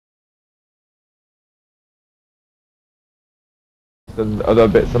and other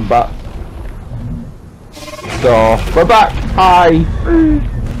bits and bats. So we're back. Hi.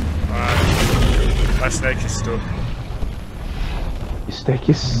 My snake is stuck. Your snake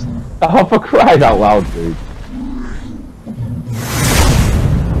is. Oh, for crying out loud, dude!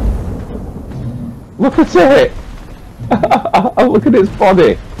 Look at it. Look at its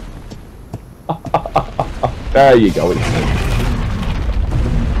body. There you go.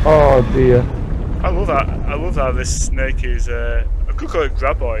 Oh dear. I love that. I love how this snake is. I could call it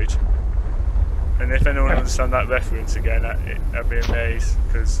graboid. And if anyone understands that reference again, I'd be amazed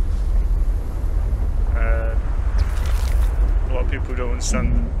because a lot of people don't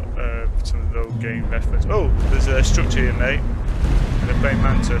understand some of those game references. Oh, there's a structure here, mate, and a praying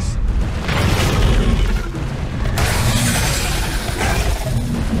mantis.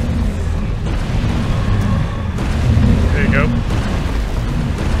 There you go.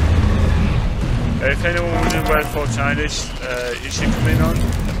 If anyone wondering where Fortine is she coming on?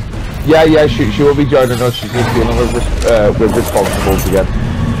 Yeah, she will be joining us. She's just dealing with responsibles again.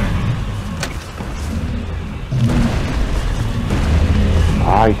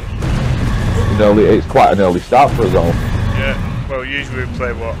 Aye. It's quite an early start for us all. Yeah, well, usually we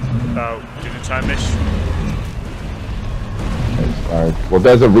play what, about dinner time-ish? It's fine. Well,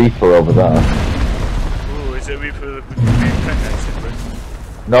 there's a Reaper over there. Ooh, is it a Reaper that we can be impregnated with?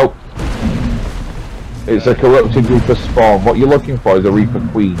 Nope. It's a corrupted Reaper spawn. What you're looking for is a Reaper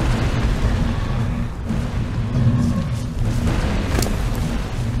Queen.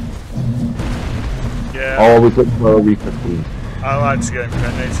 Yeah. Always look for a Reaper Queen. I like to get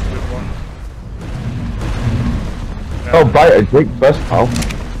impregnated with one. No. Oh, bite a drink first, pal.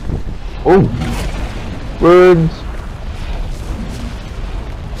 Oh, runes.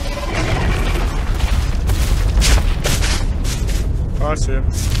 Oh, I see him.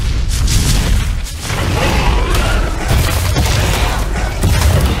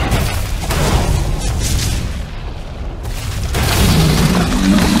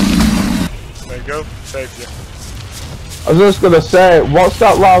 There you go, saved you. I was just gonna say, what's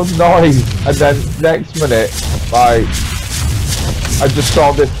that loud noise? And then next minute, like, I just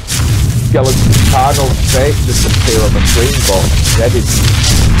saw this skeleton carnal snake just appear on the screen, but dead is.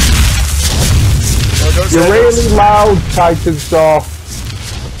 No, You're really loud, Titan Saw.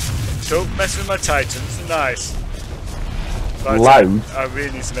 Don't mess with my titans, they're nice. But Loud? I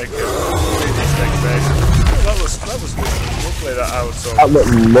really need to make a base. Oh, that was lovely, that hour saw. That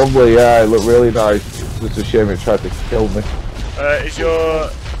looked lovely, yeah, it looked really nice. It's just a shame it tried to kill me. Is your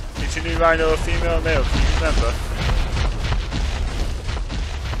new rhino a female or male? Can you remember?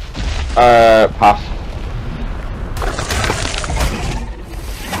 Pass.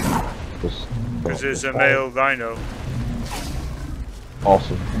 Because there's a male rhino.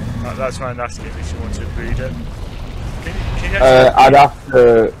 Awesome. That's why I'm asking if you want to breed it. Can you I'd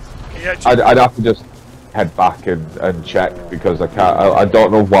have to just head back and check because I can't. I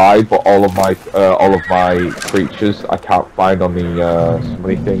don't know why, but all of my creatures I can't find on the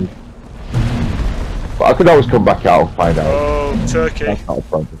summoning thing. But I could always come back out and find out. Oh, turkey! That's not a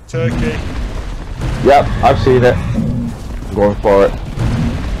problem. Turkey! Yep, I've seen it. I'm going for it.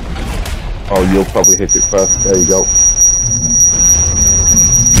 Oh, you'll probably hit it first. There you go.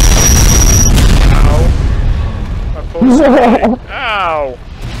 Ow!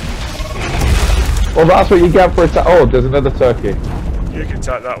 Well, that's what you get for attack. Oh, there's another turkey. You can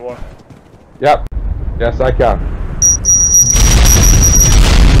attack that one. Yep. Yes, I can.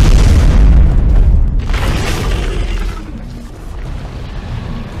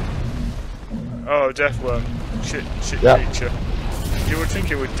 Oh, deathworm. Shit yep. creature. You would think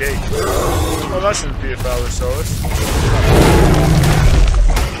it would dig. Oh, that's a beautiful Allosaurus.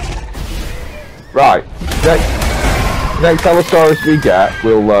 Right. Next Allosaurus we get,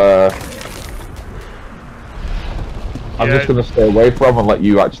 we'll I'm just going to stay away from and let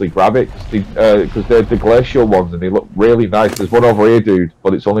you actually grab it, because they're the glacial ones and they look really nice. There's one over here, dude,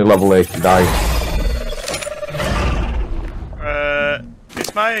 but it's only level 89.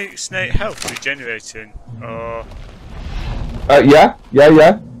 Is my snake health regenerating? Or... Yeah. Okay.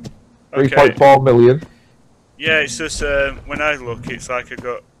 3.4 million. Yeah, it's just, when I look, it's like I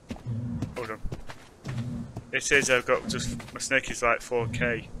got... Hold on. It says I've got just... My snake is like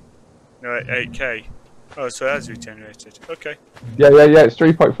 4k. No, 8k. Oh, so it has regenerated. Okay. Yeah, it's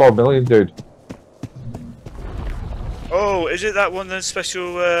 3.4 million, dude. Oh, is it that one of the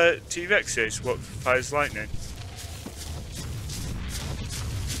special T-Rexes? What fires lightning?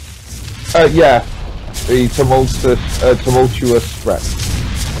 Yeah. The tumultuous threat.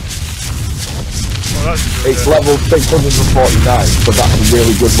 Well, that's it's level 649, so that's a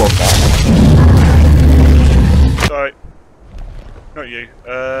really good one, that. Sorry. Not you.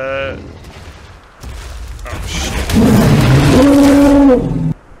 Oh shit.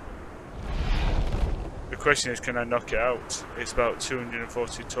 The question is, can I knock it out? It's about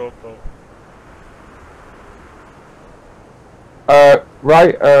 240 torpo.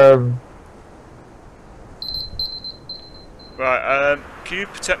 Right, Right, can you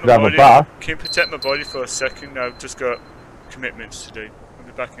protect my body? Can you protect my body for a second? I've just got commitments to do. I'll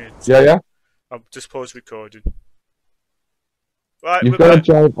be back in a Yeah, yeah. I'll just pause recording. Right, you've got a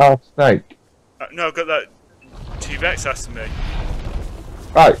giant snake. No, I've got that T-Rex after me.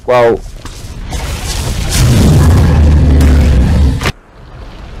 Right, well...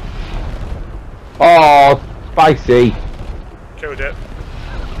 Oh, spicy. Killed it.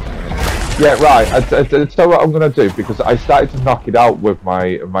 Yeah, right. So what I'm going to do, because I started to knock it out with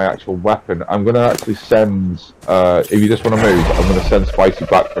my actual weapon, I'm going to actually send, if you just want to move, I'm going to send Spicy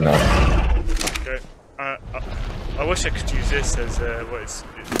back for now. Okay. I wish I could use this as what it's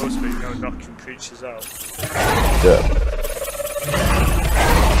supposed to be, you know, knocking creatures out. Yeah.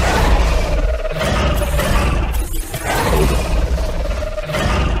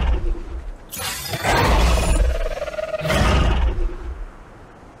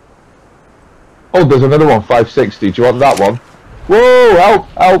 Oh, there's another one, 560. Do you want that one? Whoa, help,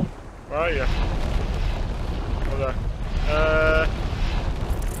 help! Where are you? Hold on.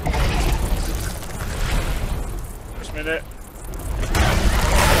 Just a minute.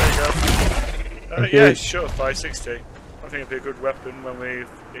 There you go. Yeah, sure, 560. I think it'd be a good weapon when we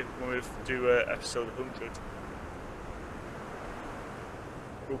do episode 100.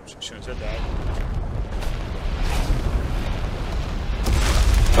 Oops, shouldn't have said that.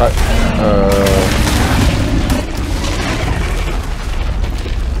 Right,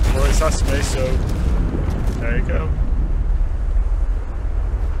 well, it's asked me, so there you go.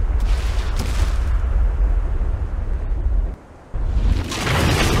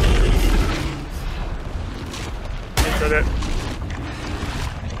 You got it.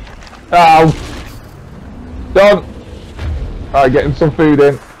 Ow! Done! Alright, getting some food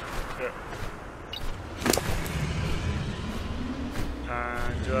in.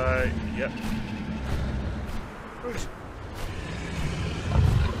 Yep.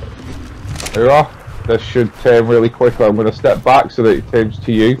 There you are. This should turn really quickly. I'm going to step back so that it turns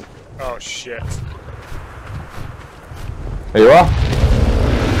to you. Oh shit. There you are.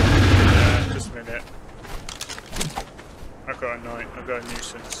 Yeah, just a minute. I've got a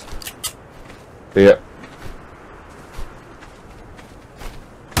nuisance. Yeah.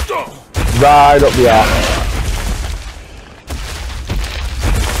 Right up the ark.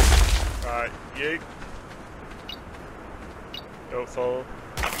 Right, you. Don't fall.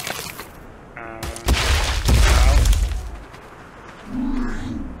 And now.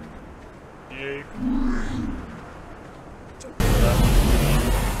 You. Don't do that.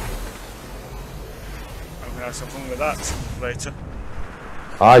 I'm gonna have some fun with that later.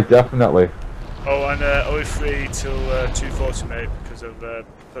 Aye, definitely. Oh, and only free till 2:40, mate, because of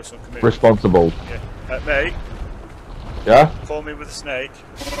personal commitment. Responsible. Yeah. Mate. Yeah? Follow me with a snake.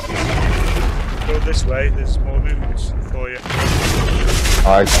 Go this way, there's more rooms for you.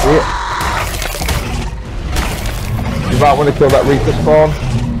 I see it. You might want to kill that Reaper spawn.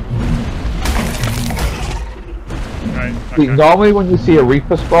 Right, See, normally when you see a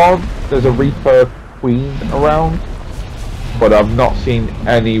Reaper spawn, there's a Reaper queen around. But I've not seen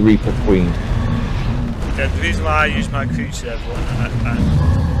any Reaper queen. Yeah, the reason why I use my creature everyone and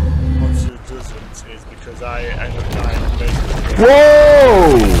monster doesn't is because I end up dying basically.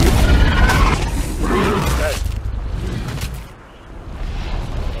 Whoa! Dead.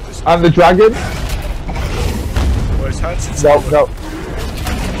 And the dragon? Well, it's hard to No, no.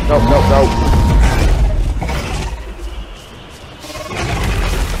 No, no, no.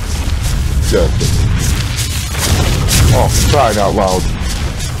 Good. Oh, crying out loud.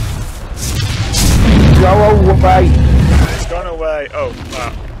 Go away! It's gone away. Oh,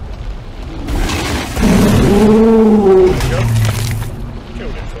 wow. Go.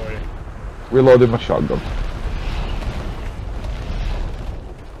 Killed it for you. Reloading my shotgun.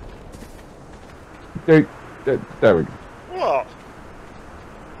 There we go. What?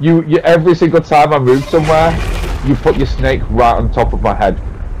 You every single time I move somewhere, you put your snake right on top of my head.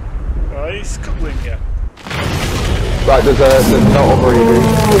 Oh, he's cuddling you. Right, there's no other area.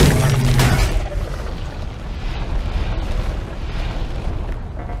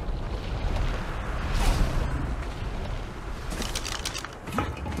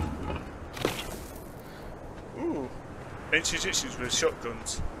 Ooh. Ancient Egyptians with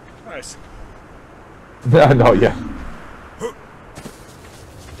shotguns. Nice. No, yeah.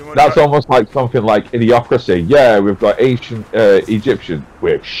 That's almost like something like Idiocracy. Yeah, we've got ancient Egyptian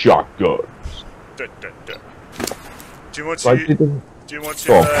with shotguns. Do you want to? Do you want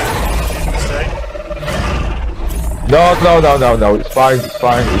to? No. It's fine. It's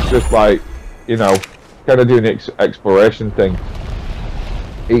fine. It's just like, you know, kind of doing the exploration thing.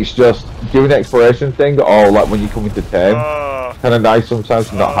 It's just doing the exploration thing, or like when you come into tame, kind of nice sometimes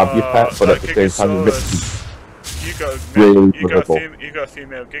to not have your pet, but at the same time, you got a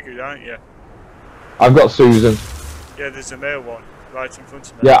female giggle, aren't you? I've got Susan. Yeah, there's a male one right in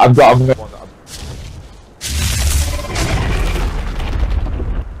front of me. Yeah, I've got a male one.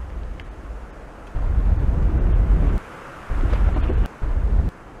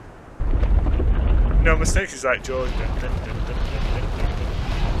 No, my snake is like Jordan.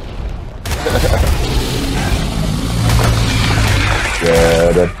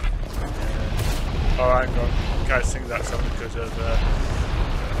 Yeah, then. Oh, hang on. Can't sing that song because of.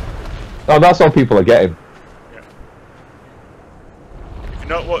 Oh, that's all people are getting. Yeah. If you've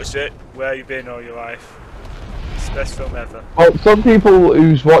not watched it, where you been all your life? It's the best film ever. Well, some people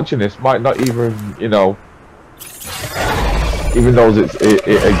who's watching this might not even, you know, even though it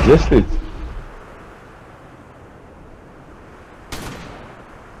existed.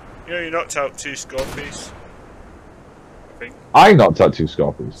 You know, you knocked out 2 Scorpies. I think. I knocked out 2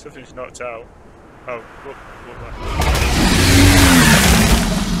 Scorpies. Something's knocked out. Oh, look that.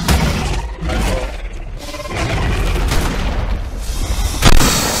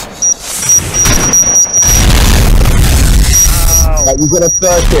 Ow! Right, we've got a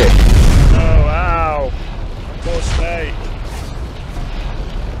circuit. Oh, ow! Poor snake.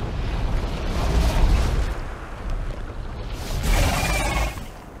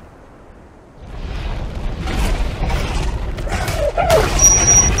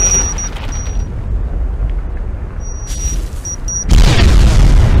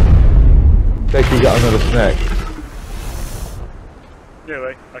 Think you got another snake.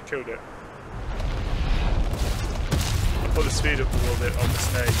 Anyway, I killed it. I put the speed up a little bit on the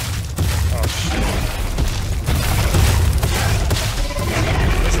snake. Oh shit.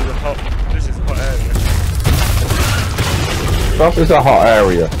 This is a hot area. That is a hot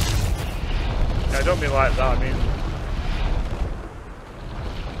area. No, I don't mean like that, I mean...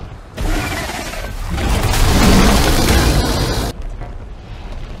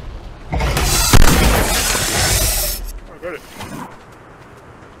 Got it.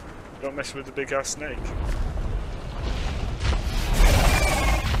 Don't mess with the big ass snake.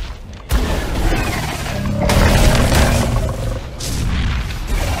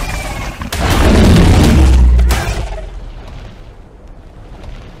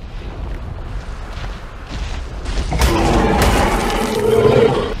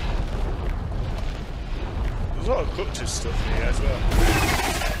 There's a lot of culture stuff here as well.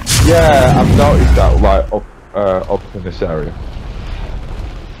 Yeah, I've noticed that, like, up in this area.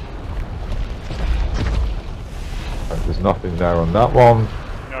 Right, there's nothing there on that one.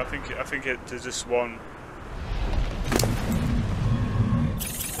 No, I think there's just one.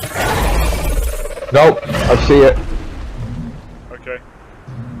 Nope, I see it. Okay.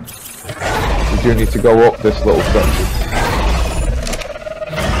 We do need to go up this little section.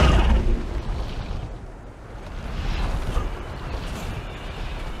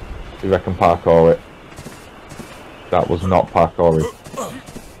 See if I can parkour it. That was not parkouring.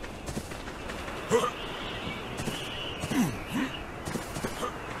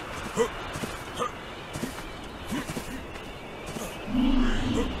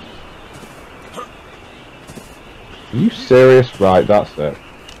 Are you serious? Right, that's it.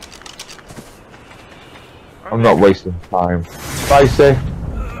 I'm not wasting time. Spicy.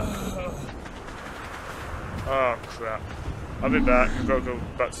 Oh crap. I'll be back. I've got to go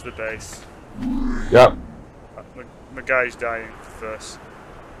back to the base. Yep. My guy's dying first.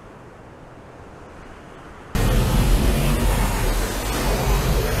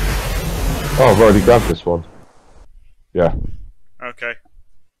 Oh, I've already grabbed this one. Yeah. Okay.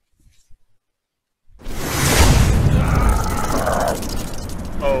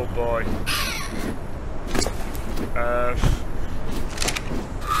 Oh boy.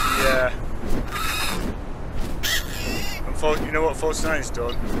 Yeah. You know what 49's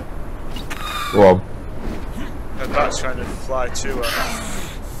done? Go on. Her bat's trying to fly to her.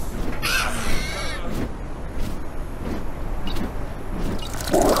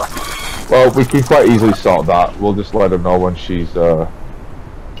 Well, we can quite easily sort that. We'll just let her know when she's, Well,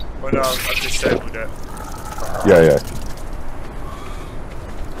 no, I've disabled it. Yeah.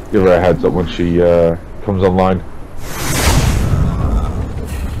 Give her a heads up when she, comes online.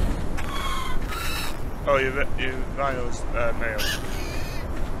 Oh, you rhino's male.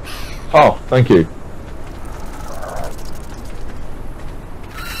 Oh, thank you.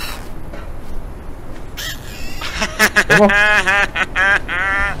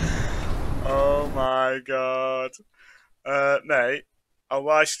 Oh my god. Mate, I'll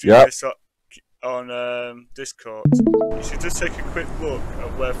live stream Yep. this on Discord. You should just take a quick look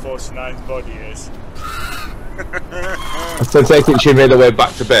at where 49's body is. So take it she made her way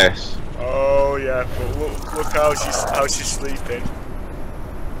back to base. Oh yeah, but look how she's sleeping.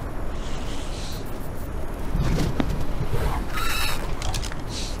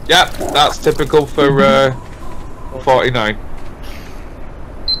 Yep, that's typical for 49.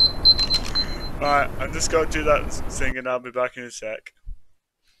 Right, I'm just going to do that thing and I'll be back in a sec.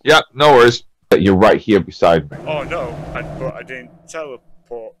 Yep, no worries. You're right here beside me. Oh no, but I didn't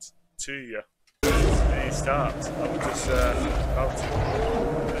teleport to you. Any start. I was just about to.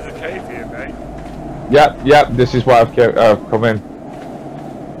 There's a cave here, mate. Yep, this is why I've come in.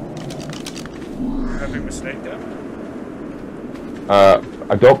 Can I bring my snake down?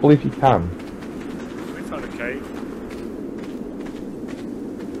 I don't believe you can. We found a cave.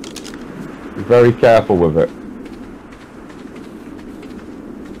 Be very careful with it.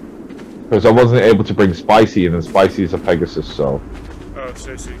 Because I wasn't able to bring Spicy in, and Spicy is a Pegasus, so... Oh,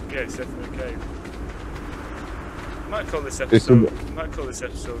 so yeah, it's definitely a cave. I might call this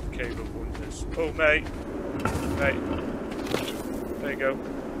episode Cave of Wonders. Oh, mate. Mate. There you go.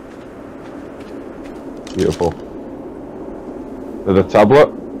 Beautiful. With a tablet?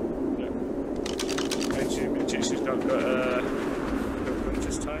 Yeah. She's not got no gun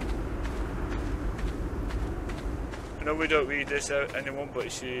this time. I know we don't read this out anyone, but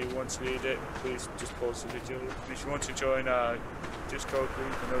if you want to read it, please just pause the video. And if you want to join our Discord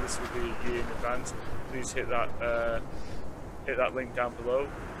group, I know this will be a year in advance, please hit that link down below.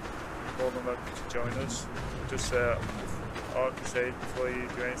 More than welcome to join us. Just all I can say before you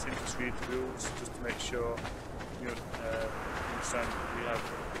do anything, just read the rules, just to make sure you understand we have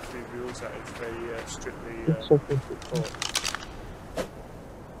 3 rules that is very strictly taught.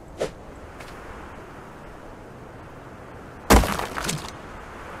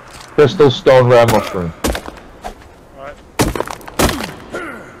 Crystal stone rare mushroom. Right.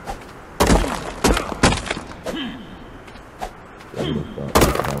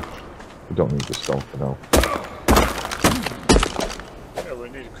 We don't need the stone for now. Yeah, we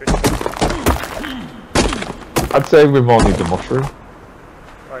need a crystal. I'd say we more need the mushroom.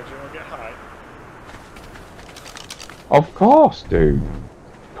 Right, do you want to get high? Of course, dude.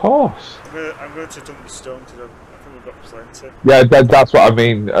 Of course. I'm going to dump the stone because I think we've got plenty. Yeah, that's what I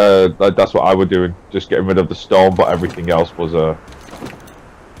mean. That's what I was doing. Just getting rid of the stone, but everything else was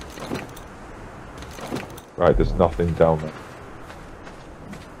Right, there's nothing down there.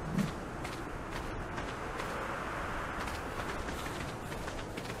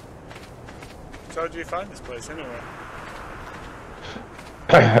 So how do you find this place anyway?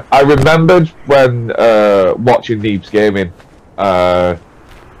 I remembered when watching Neeb's Gaming that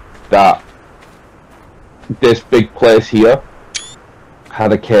this big place here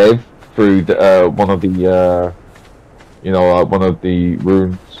had a cave through the, one of the one of the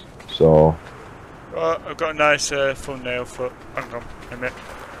runes. So Well, I've got a nice thumbnail for. Hang on a minute.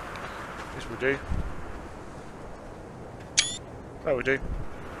 Yes, we do. Oh, we do.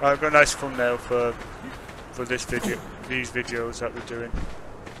 I've got a nice thumbnail for this video, these videos that we're doing.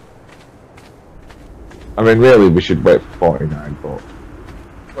 I mean, really, we should wait for 49, but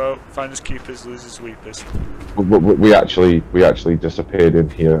well, finders keepers, losers weepers. We actually disappeared in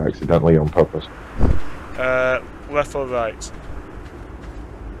here accidentally on purpose. Left or right?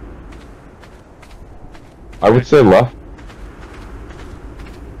 I would say left.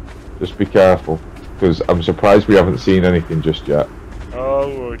 Just be careful, because I'm surprised we haven't seen anything just yet.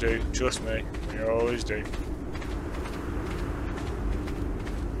 Oh, we do. Trust me, we always do.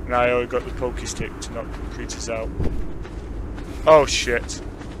 And I already got the pokey stick to knock creatures out. Oh shit.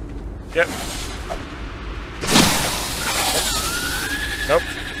 Yep. Nope.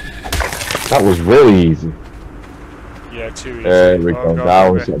 That was really easy. Yeah, too easy. There we go.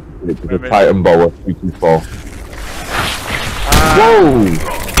 Down. It's the Titan Boa 324.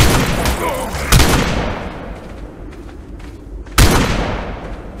 Whoa!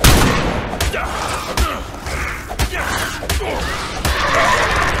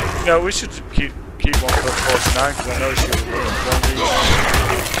 No, we should keep one for 49 because I know she will win.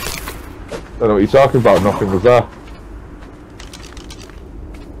 Don't know what you're talking about. Nothing was there.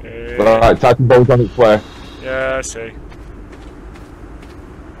 Alright, Titan Boa's on its way. Yeah, I see.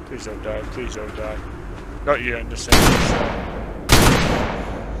 Please don't die. Please don't die. Not you in the same.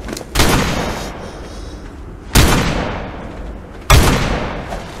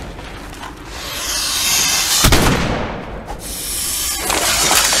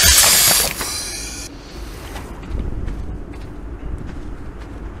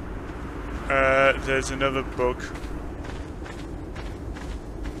 there's another bug.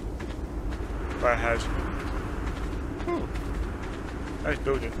 Right ahead. Ooh. Nice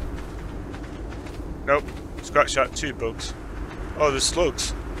building. Nope. Scratch that, 2 bugs. Oh, there's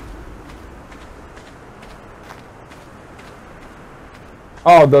slugs.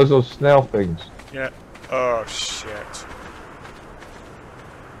 Oh, those snail things. Yeah. Oh, shit.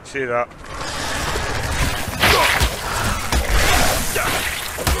 See that?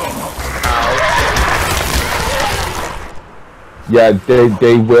 Yeah,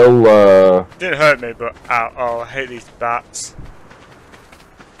 they will. Didn't hurt me, but ow. Oh, I hate these bats.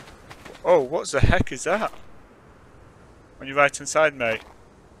 Oh, what the heck is that? On your right hand side, mate.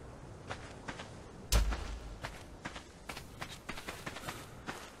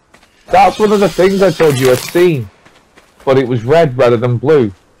 That's one of the things I told you I'd seen, but it was red rather than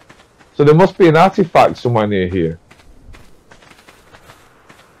blue. So there must be an artifact somewhere near here.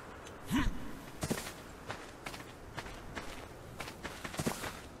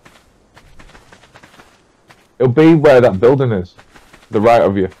 It'll be where that building is, the right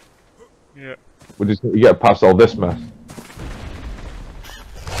of you. Yeah. We just need to get past all this mess.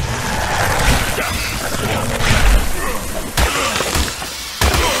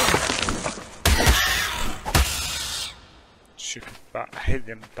 Stupid bat. I hate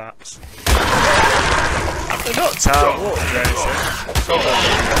them bats. They're not terrible or anything.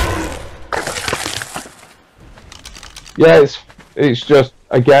 Yeah, it's just,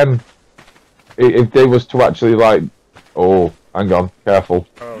 again, if they was to actually like, oh, hang on, careful.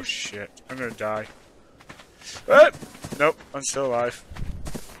 Oh shit, I'm gonna die. Nope, I'm still alive.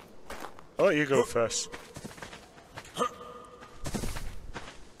 I'll let you go first.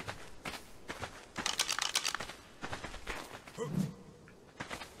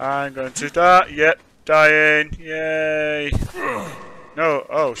 I'm going to die. Yep, dying. Yay. No,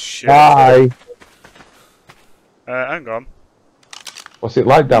 oh shit. Bye. Hang on. What's it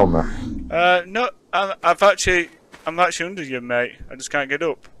like down there? No, I'm actually under you, mate. I just can't get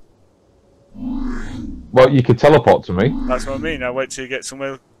up. Well, you could teleport to me. That's what I mean. I wait till you get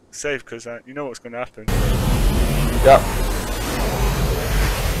somewhere safe, because you know what's going to happen. Yep.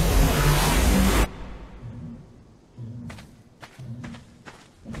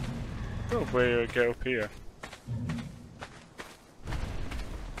 Oh, where get up here?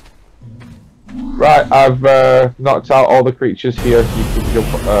 Right, I've knocked out all the creatures here. You can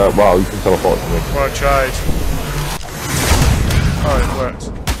jump. Well, you can teleport to me. Well, I tried. Oh, it worked.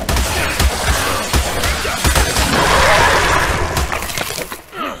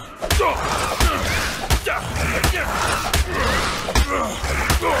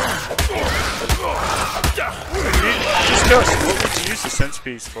 What would you use the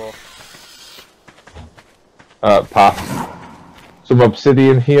centipedes for? Path. Some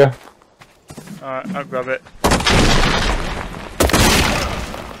obsidian here. Alright, I'll grab it.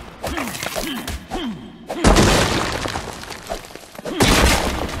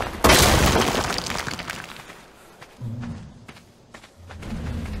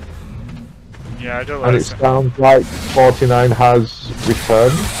 Yeah, I don't like And it sounds like 49 has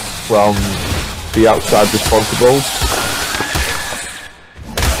returned from the outside responsible.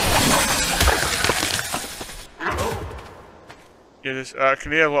 Yeah, I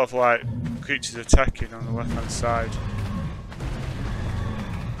can hear a lot of like creatures attacking on the left hand side.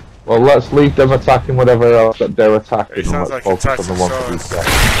 Well, let's leave them attacking whatever else that they're attacking. It sounds like focus on the ones Tyrannosaurus. we've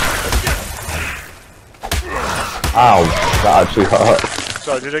got. Ow! That actually hurt.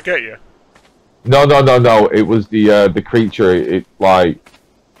 Sorry, did I get you? No. It was the creature. It like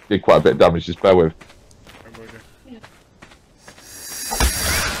did quite a bit of damage. Just bear with.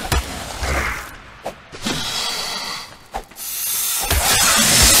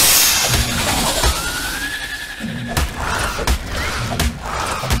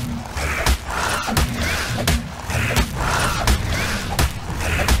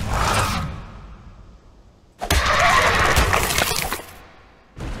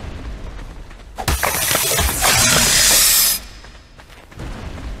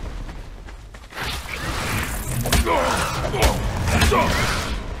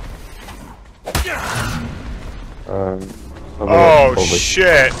 Oh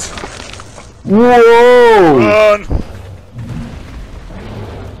shit! Whoa! Run!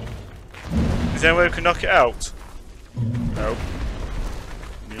 Is there any way we can knock it out? No.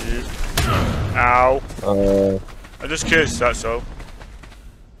 Ow. I'm just curious, that's all.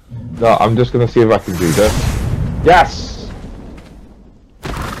 No, I'm just gonna see if I can do this. Yes! I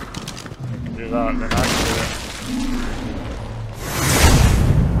can do that, then I can do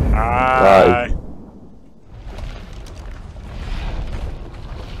it. Aye.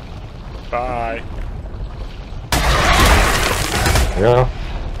 Bye. Yeah.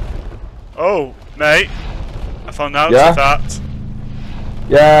 Oh, mate. I found out Yeah? that.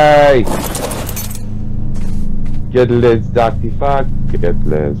 Yay! Get let's artifact, get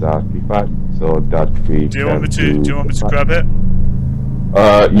let's artifact, so that we Do you want me to grab it?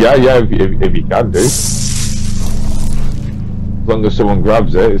 Yeah, if you can do. As long as someone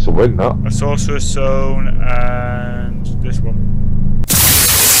grabs it, it's a win, that. A sorcerer's stone and this one.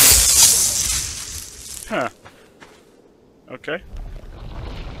 Huh. Okay.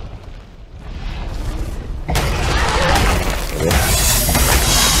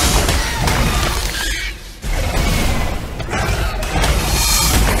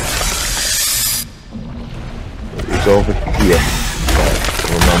 It's over here.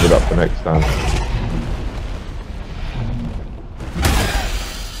 I'll remember that for next time.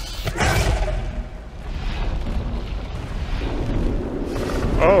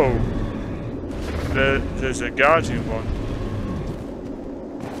 Oh, there's a guardian one.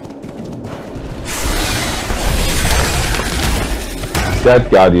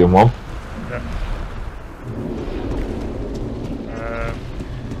 Dead guardian one.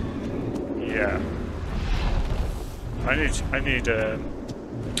 Yeah. I need.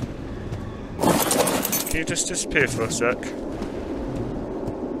 Can you just disappear for a sec?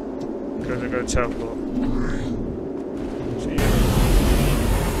 Because I'm going to teleport. See you.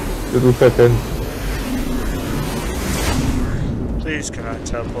 Little second. Please, can I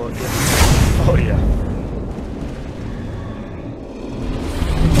teleport you? Oh yeah.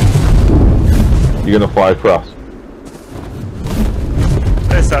 You're gonna fly across.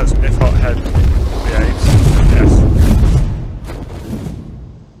 Yes, that's if hothead behaves. Yes.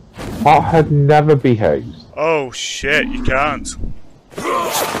 Hothead never behaves. Oh shit, you can't.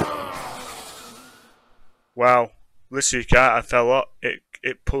 Wow. Literally, you can't. I fell off. It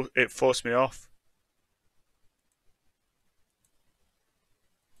forced me off.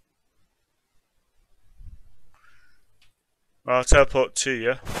 Well, I'll teleport to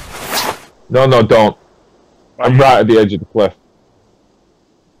you. No, don't. I'm right at the edge of the cliff.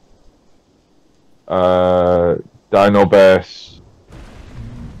 Dino base.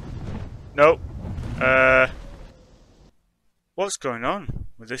 Nope. What's going on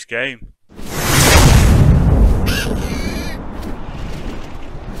with this game?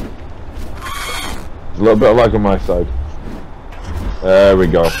 A little bit of lag on my side. There we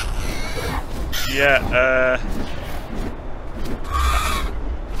go. Yeah,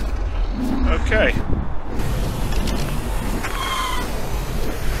 okay.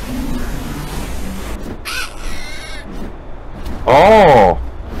 Oh!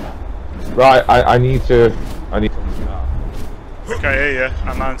 Right, I need to... Okay, hear you.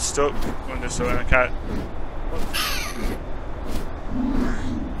 I'm unstuck under something. I can't...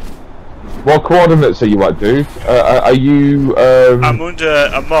 What coordinates are you at, dude? Are you, I'm under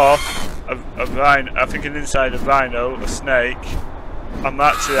a moth, a rhino, I think inside a rhino, a snake. I'm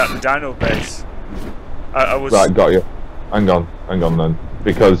actually at the dino base. I was... Right, got you. Hang on then.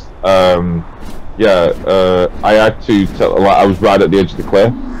 Because, yeah, I had to, like, I was right at the edge of the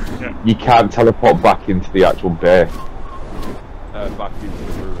cliff. Yeah. You can't teleport back into the actual bay. Back into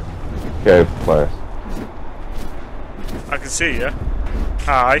the ruin. Cave place. I can see you.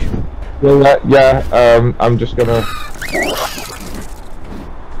 Hi. Yeah, I'm just gonna...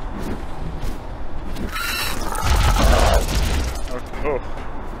 Oh.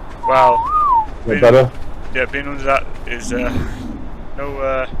 Wow. Better? Yeah, being under that is, no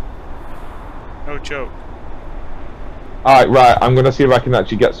joke. Alright, right, I'm gonna see if I can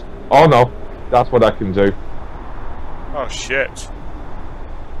actually get... Oh no, that's what I can do. Oh shit.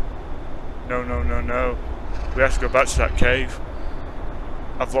 No. We have to go back to that cave.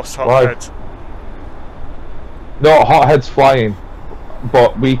 I've lost Hothead. No, Hothead's flying.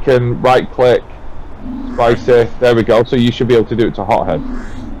 But we can right click, spicy, there we go, so you should be able to do it to Hothead.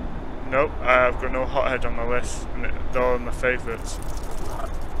 Nope, I've got no Hothead on my list, and they're all my favourites.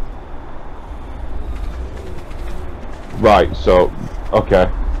 Right, so, okay.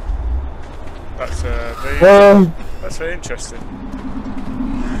 That's very interesting.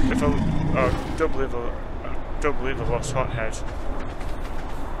 If I don't believe I lost Hothead.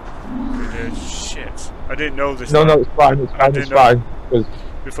 Shit, I didn't know this. No, it's fine. It's fine.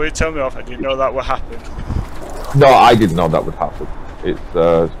 Before you tell me off, I didn't know that would happen. No, I didn't know that would happen. It's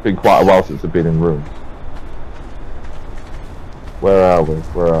been quite a while since I've been in rooms. Where are we?